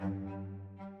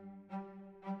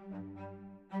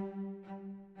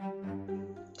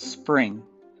Spring,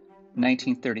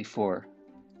 1934.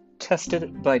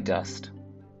 Tested by dust.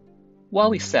 While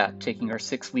we sat taking our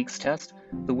 6 weeks test,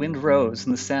 the wind rose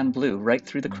and the sand blew right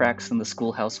through the cracks in the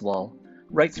schoolhouse wall,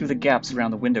 right through the gaps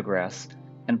around the window grass,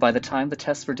 and by the time the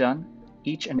tests were done,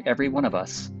 each and every one of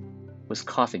us was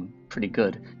coughing pretty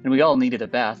good, and we all needed a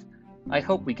bath. I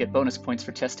hope we get bonus points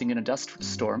for testing in a dust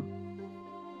storm.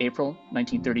 April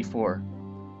 1934.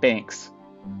 Banks.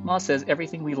 Ma says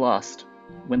everything we lost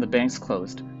when the banks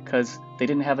closed, 'cause they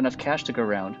didn't have enough cash to go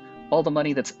round. All the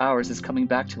money that's ours is coming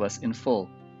back to us in full.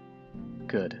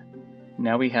 Good.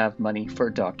 Now we have money for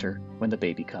a doctor when the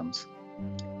baby comes.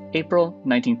 April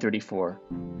 1934.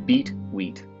 Beet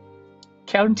wheat.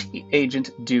 County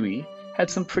Agent Dewey had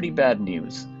some pretty bad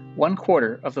news.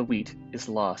 1/4 of the wheat is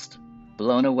lost,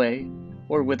 blown away,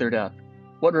 or withered up.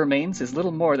 What remains is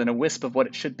little more than a wisp of what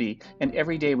it should be, and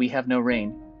every day we have no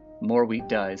rain, more wheat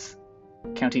dies.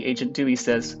 County Agent Dewey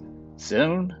says,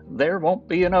 "Soon there won't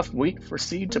be enough wheat for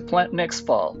seed to plant next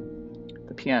fall."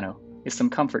 The piano is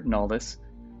some comfort in all this.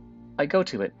 I go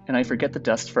to it, and I forget the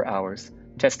dust for hours,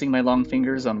 testing my long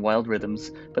fingers on wild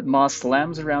rhythms, but Ma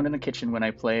slams around in the kitchen when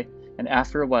I play, and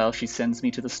after a while she sends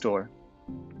me to the store.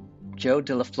 Joe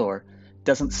de la Flor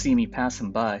doesn't see me pass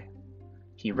him by.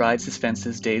 He rides his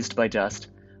fences, dazed by dust.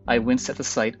 I wince at the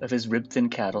sight of his rib-thin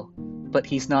cattle, but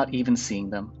he's not even seeing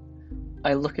them.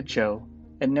 I look at Joe,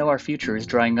 and know our future is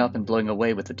drying up and blowing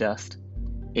away with the dust.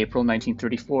 April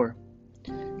 1934.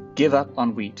 Give up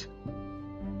on wheat.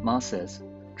 Ma says,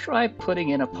 "Try putting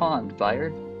in a pond,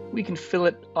 Bayard. We can fill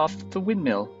it off the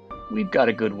windmill. We've got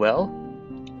a good well."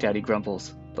 Daddy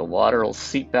grumbles, "The water'll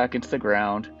seep back into the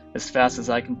ground as fast as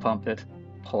I can pump it.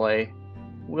 Boy,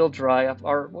 we'll dry up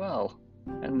our well,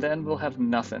 and then we'll have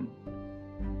nothing."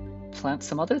 "Plant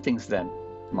some other things then,"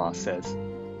 Ma says.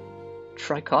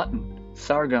 "Try cotton,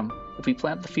 sorghum. If we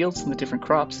plant the fields and the different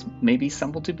crops, maybe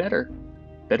some will do better.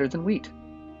 Better than wheat."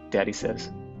 Daddy says,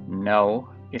 "No,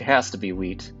 it has to be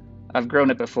wheat. I've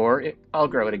grown it before. I'll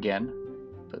grow it again."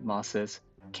 But Ma says,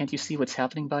 "Can't you see what's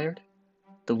happening, Bayard?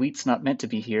 The wheat's not meant to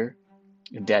be here."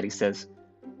 And Daddy says,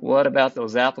 "What about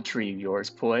those apple trees of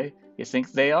yours, Poy? You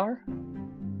think they are?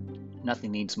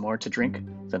 Nothing needs more to drink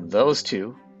than those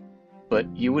two.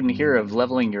 But you wouldn't hear of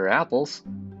leveling your apples,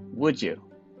 would you?"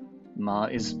 Ma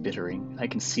is bittering. I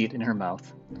can see it in her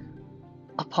mouth.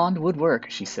 "A pond would work,"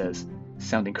 she says,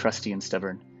 sounding crusty and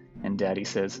stubborn. And Daddy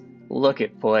says, "Look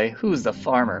it, Poy, who's the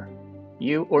farmer?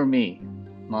 You or me?"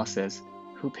 Ma says,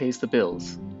 "Who pays the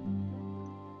bills?"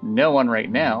 "No one right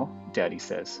now," Daddy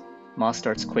says. Ma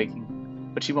starts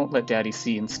quaking, but she won't let Daddy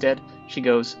see. Instead, she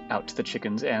goes out to the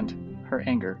chickens and, her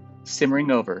anger, simmering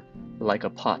over like a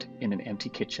pot in an empty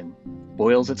kitchen,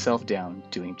 boils itself down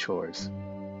doing chores.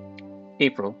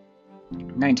 April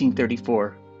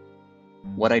 1934.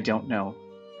 What I don't know.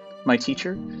 My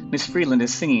teacher, Miss Freeland,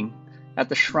 is singing at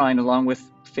the shrine along with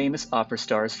famous opera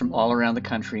stars from all around the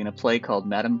country in a play called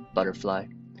Madame Butterfly.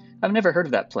 I've never heard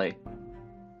of that play.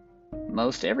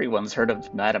 "Most everyone's heard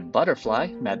of Madame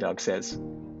Butterfly," Mad Dog says.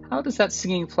 "How does that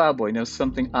singing plowboy know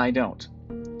something I don't?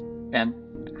 And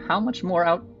how much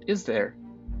more is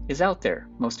out there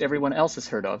most everyone else has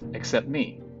heard of except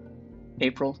me?"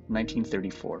 April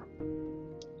 1934.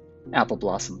 Apple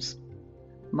blossoms.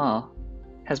 Ma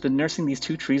has been nursing these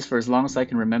 2 trees for as long as I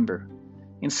can remember.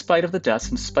 In spite of the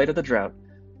dust, in spite of the drought,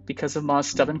 because of Ma's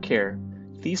stubborn care,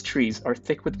 these trees are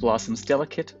thick with blossoms,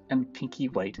 delicate and pinky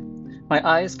white. My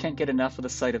eyes can't get enough of the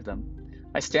sight of them.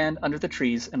 I stand under the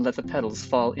trees and let the petals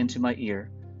fall into my ear,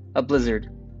 a blizzard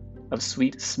of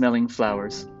sweet-smelling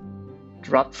flowers,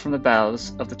 dropped from the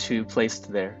boughs of the 2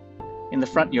 placed there, in the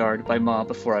front yard by Ma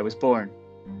before I was born,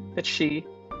 that she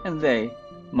and they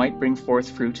might bring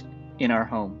forth fruit in our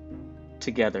home,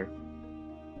 together.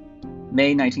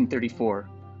 May 1934.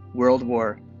 World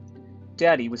War.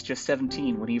 Daddy was just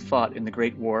 17 when he fought in the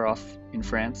Great War off in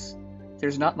France.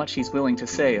 There's not much he's willing to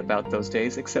say about those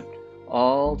days except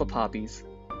all the poppies.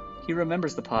 He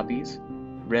remembers the poppies,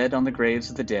 red on the graves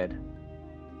of the dead.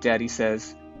 Daddy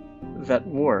says, "That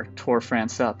war tore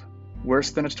France up,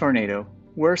 worse than a tornado,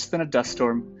 worse than a dust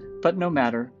storm, but no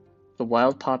matter. The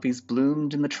wild poppies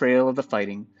bloomed in the trail of the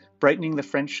fighting, brightening the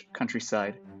French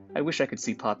countryside. I wish I could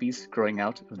see poppies growing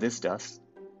out of this dust."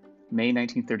 May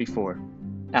 1934.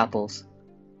 Apples.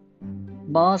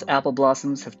 Ma's apple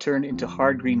blossoms have turned into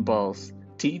hard green balls.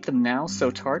 To eat them now, so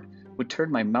tart, would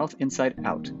turn my mouth inside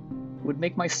out, would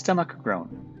make my stomach groan.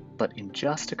 But in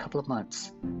just a couple of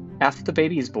months, after the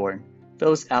baby is born,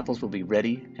 those apples will be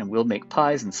ready, and we'll make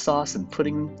pies and sauce and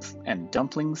puddings and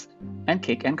dumplings and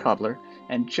cake and cobbler,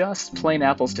 and just plain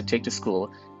apples to take to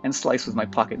school and slice with my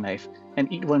pocket knife,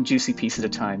 and eat one juicy piece at a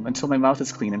time until my mouth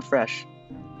is clean and fresh,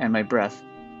 and my breath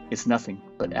is nothing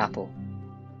but apple.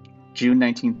 June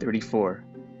 1934,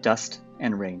 dust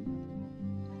and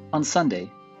rain. On Sunday,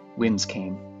 winds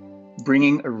came,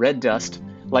 bringing a red dust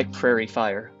like prairie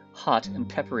fire, hot and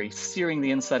peppery, searing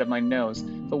the inside of my nose,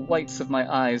 the whites of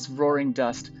my eyes, roaring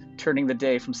dust, turning the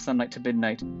day from sunlight to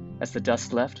midnight. As the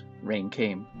dust left, rain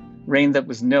came. Rain that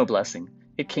was no blessing.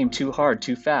 It came too hard,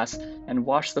 too fast, and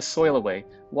washed the soil away,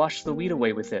 washed the wheat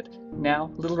away with it.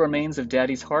 Now, little remains of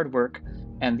Daddy's hard work,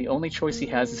 and the only choice he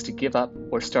has is to give up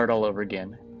or start all over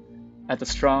again. At the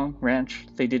Strong Ranch,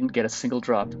 they didn't get a single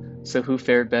drop, so who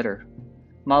fared better?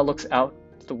 Ma looks out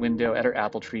the window at her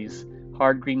apple trees.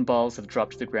 Hard green balls have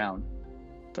dropped to the ground.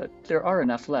 But there are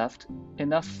enough left,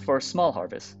 enough for a small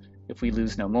harvest, if we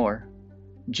lose no more.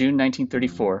 June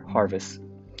 1934, harvest.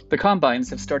 The combines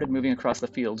have started moving across the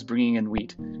fields, bringing in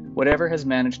wheat, whatever has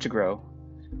managed to grow.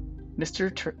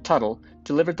 Mr. Tuttle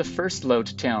delivered the first load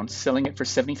to town, selling it for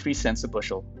 73 cents a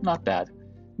bushel. Not bad.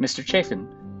 Mr. Chafin,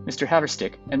 Mr.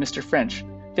 Haverstick, and Mr. French,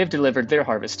 they've delivered their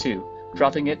harvest too,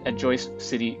 dropping it at Joyce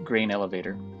City grain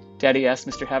elevator. Daddy asked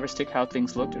Mr. Haverstick how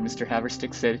things looked, and Mr.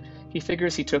 Haverstick said he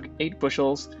figures he took 8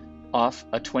 bushels off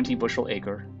a 20-bushel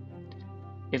acre.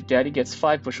 If Daddy gets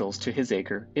 5 bushels to his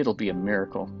acre, it'll be a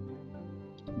miracle.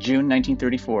 June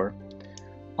 1934,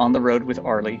 on the road with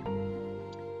Arlie.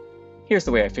 Here's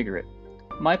the way I figure it.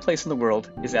 My place in the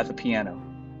world is at the piano.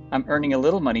 I'm earning a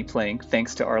little money playing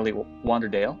thanks to Arlie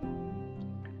Wanderdale.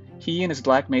 He and his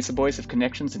Black Mesa boys have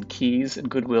connections in Keys and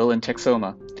Goodwill and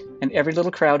Texoma, and every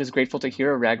little crowd is grateful to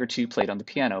hear a rag or two played on the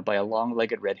piano by a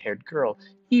long-legged red-haired girl,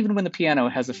 even when the piano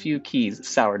has a few keys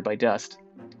soured by dust.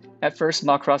 At first,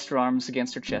 Ma crossed her arms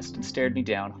against her chest and stared me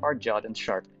down, hard-jawed and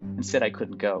sharp, and said I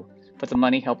couldn't go, but the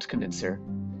money helped convince her.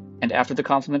 And after the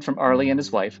compliment from Arlie and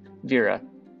his wife, Vera,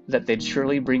 that they'd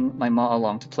surely bring my Ma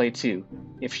along to play too,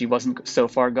 if she wasn't so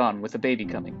far gone with the baby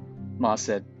coming, Ma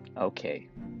said, okay.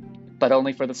 But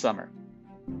only for the summer.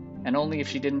 And only if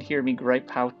she didn't hear me gripe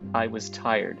how I was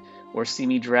tired, or see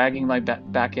me dragging my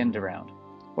back end around,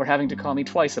 or having to call me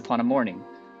twice upon a morning,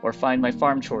 or find my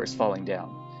farm chores falling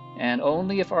down. And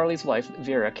only if Arlie's wife,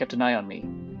 Vera, kept an eye on me.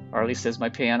 Arlie says my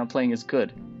piano playing is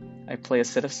good. I play a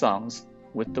set of songs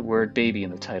with the word baby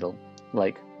in the title,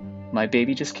 like My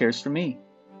Baby Just Cares for Me,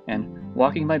 and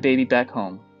Walking My Baby Back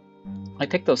Home. I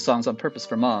picked those songs on purpose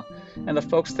for Ma, and the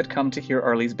folks that come to hear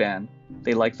Arlie's band,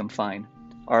 they like them fine.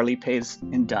 Arlie pays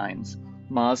in dimes.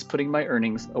 Ma's putting my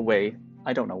earnings away,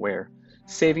 I don't know where,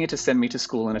 saving it to send me to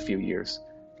school in a few years.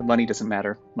 The money doesn't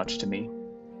matter much to me.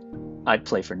 I'd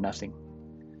play for nothing.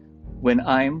 When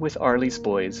I'm with Arlie's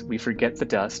boys, we forget the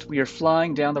dust. We are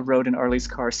flying down the road in Arlie's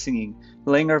car singing,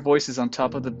 laying our voices on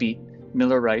top of the beat.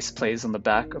 Miller Rice plays on the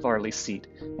back of Arlie's seat,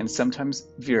 and sometimes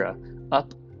Vera,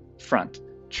 up front,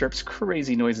 chirps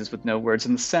crazy noises with no words,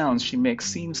 and the sounds she makes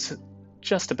seems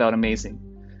just about amazing.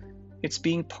 It's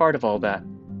being part of all that.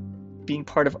 Being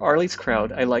part of Arlie's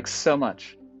crowd I like so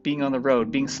much. Being on the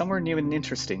road, being somewhere new and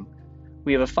interesting.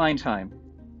 We have a fine time,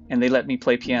 and they let me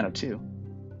play piano too.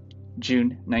 June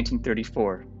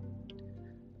 1934.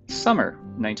 Summer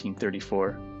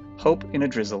 1934. Hope in a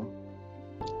drizzle.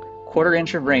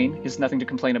 Quarter-inch of rain is nothing to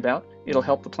complain about. It'll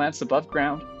help the plants above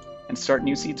ground and start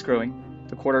new seeds growing.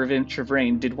 The quarter-inch of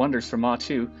rain did wonders for Ma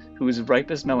too, who is ripe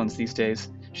as melons these days.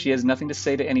 She has nothing to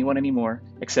say to anyone anymore,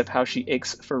 except how she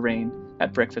aches for rain.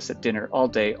 At breakfast, at dinner, all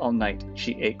day, all night,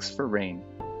 she aches for rain.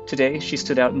 Today, she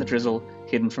stood out in the drizzle,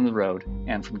 hidden from the road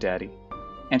and from Daddy.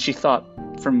 And she thought,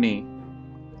 from me.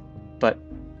 But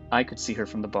I could see her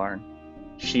from the barn.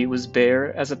 She was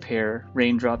bare as a pear,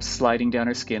 raindrops sliding down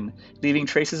her skin, leaving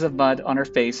traces of mud on her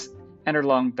face and her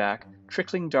long back,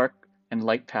 trickling dark and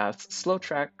light paths, slow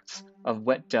tracks of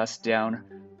wet dust down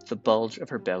the bulge of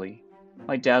her belly.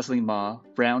 My dazzling Ma,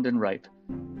 round and ripe,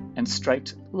 and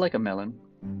striped like a melon.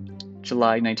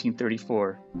 July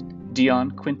 1934.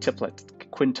 Dion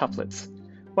quintuplets.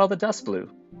 While the dust blew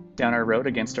down our road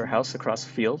against our house across the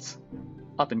fields,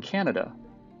 up in Canada,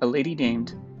 a lady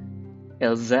named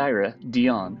Elzira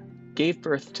Dion gave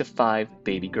birth to 5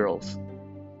 baby girls.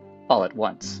 All at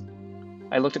once.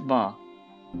 I looked at Ma,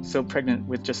 so pregnant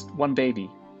with just one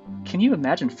baby. Can you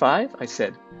imagine 5? I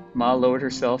said. Ma lowered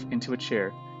herself into a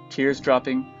chair, tears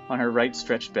dropping on her right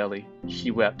stretched belly. She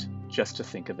wept just to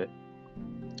think of it.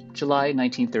 July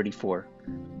 1934.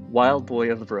 Wild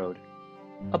boy of the road.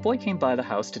 A boy came by the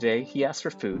house today. He asked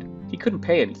for food. He couldn't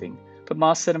pay anything, but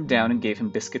Ma set him down and gave him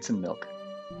biscuits and milk.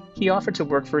 He offered to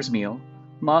work for his meal.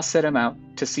 Ma set him out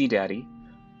to see Daddy.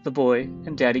 The boy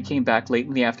and Daddy came back late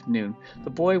in the afternoon. The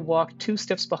boy walked 2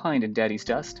 steps behind in Daddy's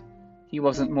dust. He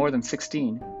wasn't more than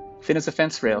 16. Thin as a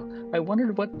fence rail. I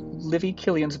wondered what Livy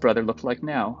Killian's brother looked like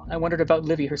now. I wondered about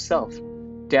Livy herself.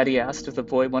 Daddy asked if the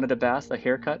boy wanted a bath, a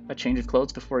haircut, a change of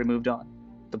clothes before he moved on.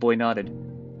 The boy nodded.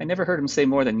 I never heard him say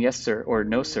more than yes, sir, or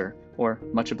no, sir, or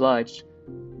much obliged.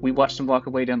 We watched him walk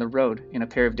away down the road in a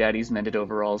pair of Daddy's mended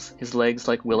overalls, his legs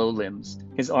like willow limbs,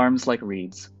 his arms like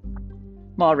reeds.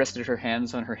 Ma rested her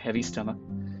hands on her heavy stomach.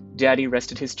 Daddy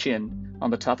rested his chin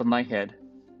on the top of my head.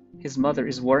 His mother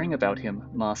is worrying about him,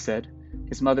 Ma said.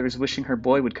 His mother is wishing her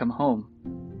boy would come home.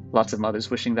 Lots of mothers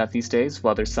wishing that these days,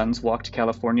 while their sons walk to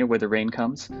California where the rain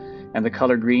comes, and the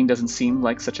color green doesn't seem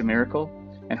like such a miracle,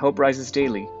 and hope rises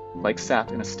daily, like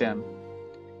sap in a stem.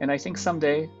 And I think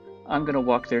someday I'm going to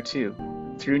walk there too,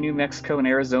 through New Mexico and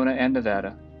Arizona and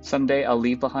Nevada. Someday I'll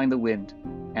leave behind the wind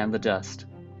and the dust,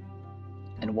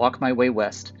 and walk my way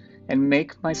west, and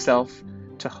make myself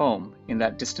to home in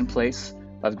that distant place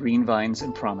of green vines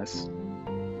and promise.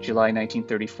 July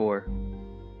 1934.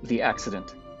 The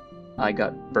accident. I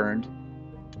got burned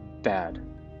bad.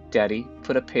 Daddy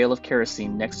put a pail of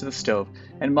kerosene next to the stove,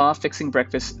 and Ma, fixing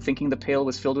breakfast, thinking the pail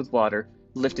was filled with water,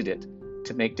 lifted it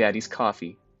to make Daddy's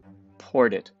coffee.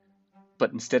 Poured it.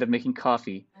 But instead of making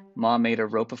coffee, Ma made a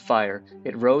rope of fire.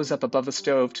 It rose up above the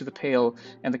stove to the pail,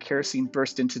 and the kerosene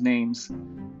burst into names.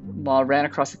 Ma ran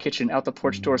across the kitchen, out the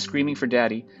porch door, screaming for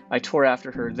Daddy. I tore after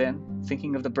her. Then,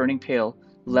 thinking of the burning pail,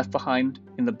 left behind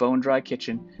in the bone-dry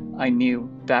kitchen, I knew,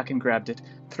 back and grabbed it,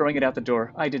 throwing it out the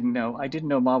door. I didn't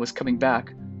know Ma was coming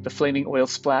back. The flaming oil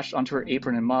splashed onto her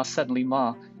apron, and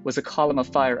Ma was a column of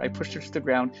fire. I pushed her to the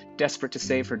ground, desperate to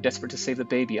save her, desperate to save the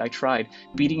baby. I tried,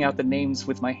 beating out the names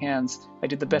with my hands. I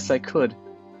did the best I could,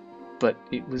 but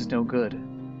it was no good.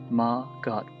 Ma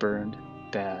got burned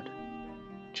bad.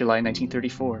 July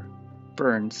 1934.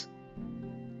 Burns.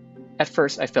 At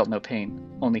first, I felt no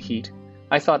pain, only heat.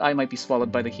 I thought I might be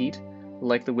swallowed by the heat,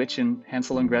 like the witch in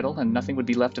Hansel and Gretel, and nothing would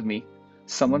be left of me.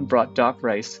 Someone brought Doc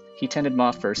Rice. He tended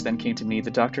Ma first, then came to me.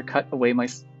 The doctor cut away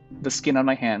the skin on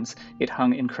my hands. It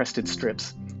hung in crested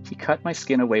strips. He cut my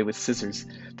skin away with scissors,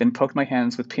 then poked my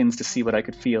hands with pins to see what I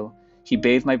could feel. He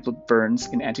bathed my burns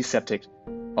in antiseptic.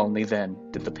 Only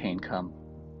then did the pain come.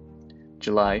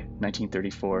 July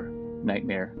 1934.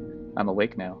 Nightmare. I'm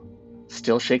awake now.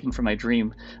 Still shaking from my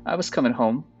dream. I was coming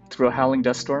home. Through a howling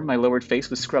dust storm, my lowered face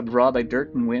was scrubbed raw by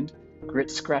dirt and wind.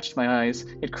 Grit scratched my eyes.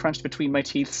 It crunched between my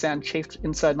teeth. Sand chafed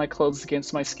inside my clothes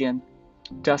against my skin.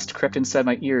 Dust crept inside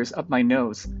my ears, up my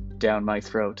nose, down my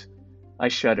throat. I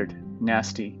shuddered,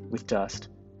 nasty with dust.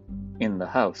 In the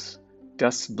house,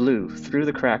 dust blew through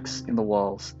the cracks in the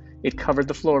walls. It covered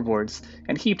the floorboards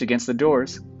and heaped against the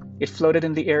doors. It floated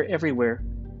in the air everywhere.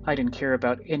 I didn't care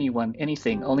about anyone,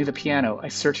 anything, only the piano. I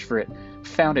searched for it,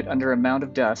 found it under a mound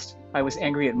of dust. I was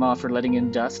angry at Ma for letting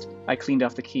in dust. I cleaned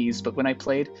off the keys, but when I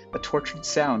played, a tortured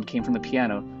sound came from the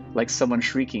piano, like someone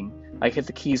shrieking. I hit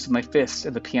the keys with my fist,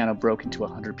 and the piano broke into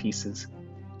 100 pieces.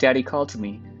 Daddy called to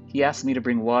me. He asked me to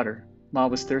bring water. Ma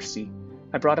was thirsty.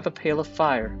 I brought up a pail of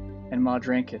fire, and Ma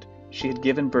drank it. She had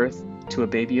given birth to a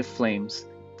baby of flames.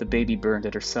 The baby burned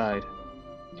at her side.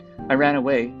 I ran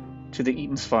away to the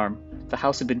Eaton's farm. The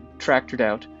house had been tractored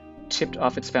out, tipped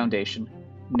off its foundation.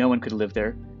 No one could live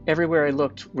there. Everywhere I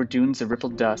looked were dunes of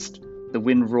rippled dust. The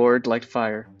wind roared like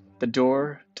fire. The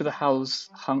door to the house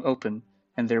hung open,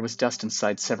 and there was dust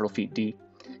inside several feet deep.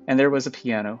 And there was a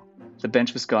piano. The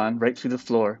bench was gone, right through the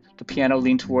floor. The piano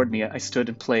leaned toward me. I stood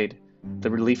and played.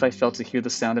 The relief I felt to hear the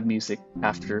sound of music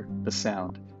after the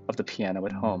sound of the piano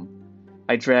at home.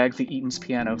 I dragged the Eaton's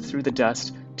piano through the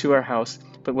dust to our house,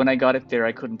 but when I got it there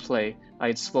I couldn't play. I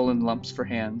had swollen lumps for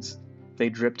hands. They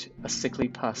dripped a sickly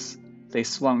pus. They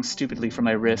swung stupidly from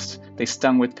my wrist. They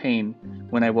stung with pain.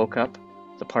 When I woke up,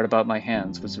 the part about my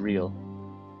hands was real.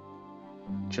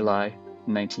 July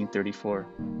 1934.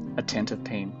 A tent of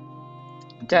pain.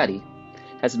 Daddy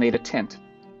has made a tent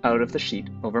out of the sheet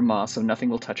over Ma so nothing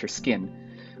will touch her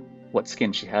skin. What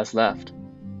skin she has left.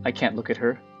 I can't look at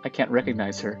her. I can't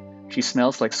recognize her. She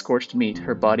smells like scorched meat,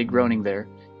 her body groaning there.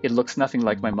 It looks nothing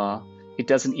like my Ma. It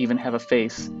doesn't even have a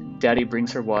face. Daddy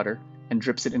brings her water and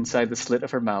drips it inside the slit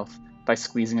of her mouth by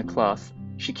squeezing a cloth.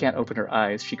 She can't open her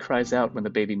eyes. She cries out when the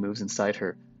baby moves inside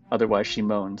her. Otherwise she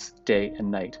moans, day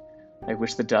and night. I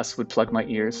wish the dust would plug my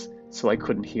ears so I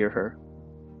couldn't hear her.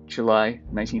 July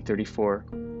 1934.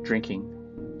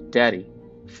 Drinking. Daddy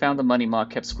found the money Ma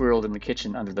kept squirreled in the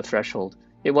kitchen under the threshold.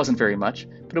 It wasn't very much,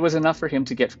 but it was enough for him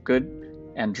to get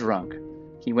good and drunk.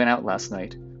 He went out last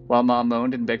night. While Ma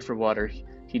moaned and begged for water,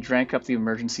 he drank up the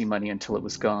emergency money until it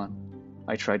was gone.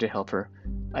 I tried to help her.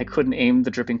 I couldn't aim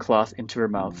the dripping cloth into her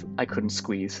mouth. I couldn't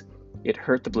squeeze. It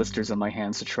hurt the blisters on my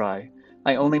hands to try.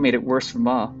 I only made it worse for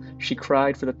Ma. She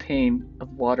cried for the pain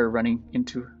of water running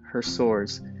into her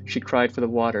sores. She cried for the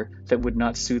water that would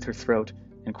not soothe her throat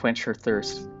and quench her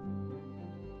thirst.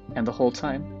 And the whole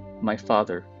time, my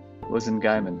father was in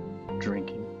Gaiman,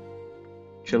 drinking.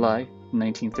 July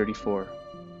 1934.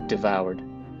 Devoured.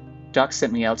 Doc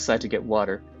sent me outside to get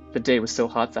water. The day was so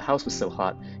hot, the house was so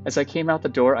hot. As I came out the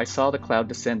door, I saw the cloud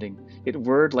descending. It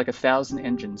whirred like 1,000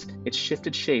 engines. It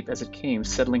shifted shape as it came,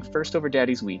 settling first over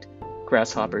Daddy's wheat.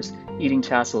 Grasshoppers, eating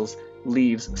tassels,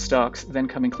 leaves, stalks, then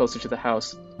coming closer to the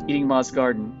house, eating Ma's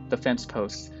garden, the fence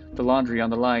posts, the laundry on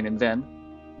the line, and then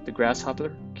the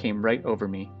grasshopper came right over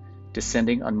me,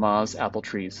 descending on Ma's apple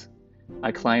trees.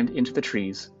 I climbed into the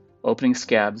trees, opening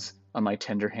scabs on my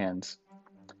tender hands.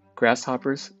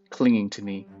 Grasshoppers clinging to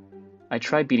me. I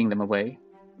tried beating them away,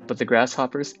 but the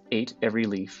grasshoppers ate every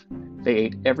leaf. They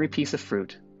ate every piece of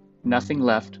fruit. Nothing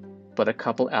left but a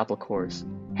couple apple cores,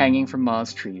 hanging from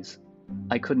Ma's trees.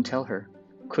 I couldn't tell her,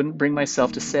 couldn't bring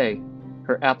myself to say.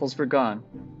 Her apples were gone.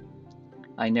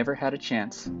 I never had a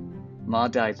chance. Ma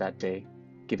died that day,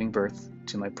 giving birth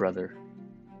to my brother.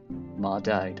 Ma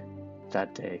died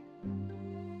that day.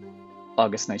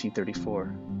 August 1934.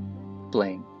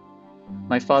 Blaine.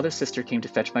 My father's sister came to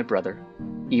fetch my brother,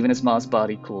 even as Ma's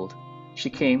body cooled. She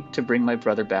came to bring my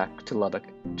brother back to Lubbock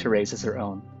to raise as her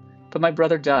own. But my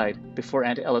brother died before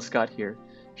Aunt Ellis got here.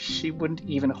 She wouldn't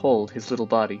even hold his little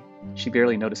body. She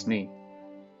barely noticed me.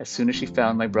 As soon as she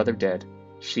found my brother dead,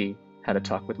 she had a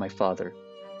talk with my father.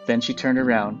 Then she turned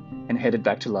around and headed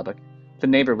back to Lubbock. The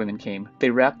neighbor women came.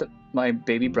 They wrapped my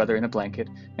baby brother in a blanket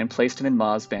and placed him in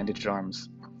Ma's bandaged arms.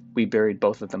 We buried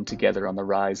both of them together on the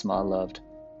rise Ma loved.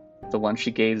 The one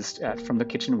she gazed at from the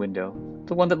kitchen window,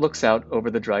 the one that looks out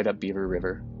over the dried-up Beaver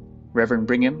River. Reverend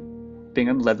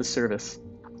Bingham led the service.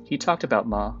 He talked about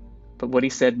Ma, but what he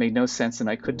said made no sense, and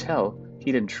I could tell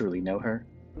he didn't truly know her.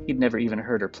 He'd never even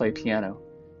heard her play piano.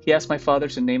 He asked my father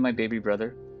to name my baby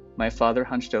brother. My father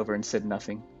hunched over and said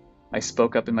nothing. I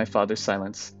spoke up in my father's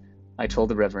silence. I told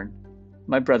the Reverend.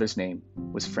 My brother's name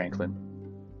was Franklin.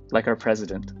 Like our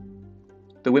president.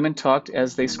 The women talked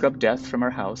as they scrubbed death from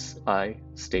our house. I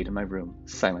stayed in my room,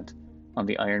 silent, on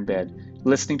the iron bed,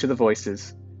 listening to the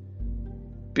voices.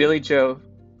 Billy Joe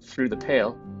threw the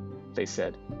pail, they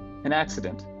said. An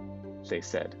accident, they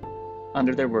said.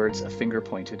 Under their words, a finger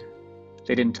pointed.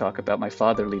 They didn't talk about my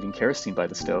father leaving kerosene by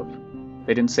the stove.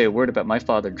 They didn't say a word about my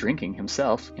father drinking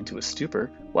himself into a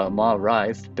stupor while Ma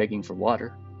writhed, begging for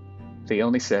water. They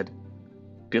only said,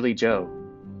 Billy Joe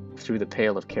threw the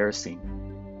pail of kerosene.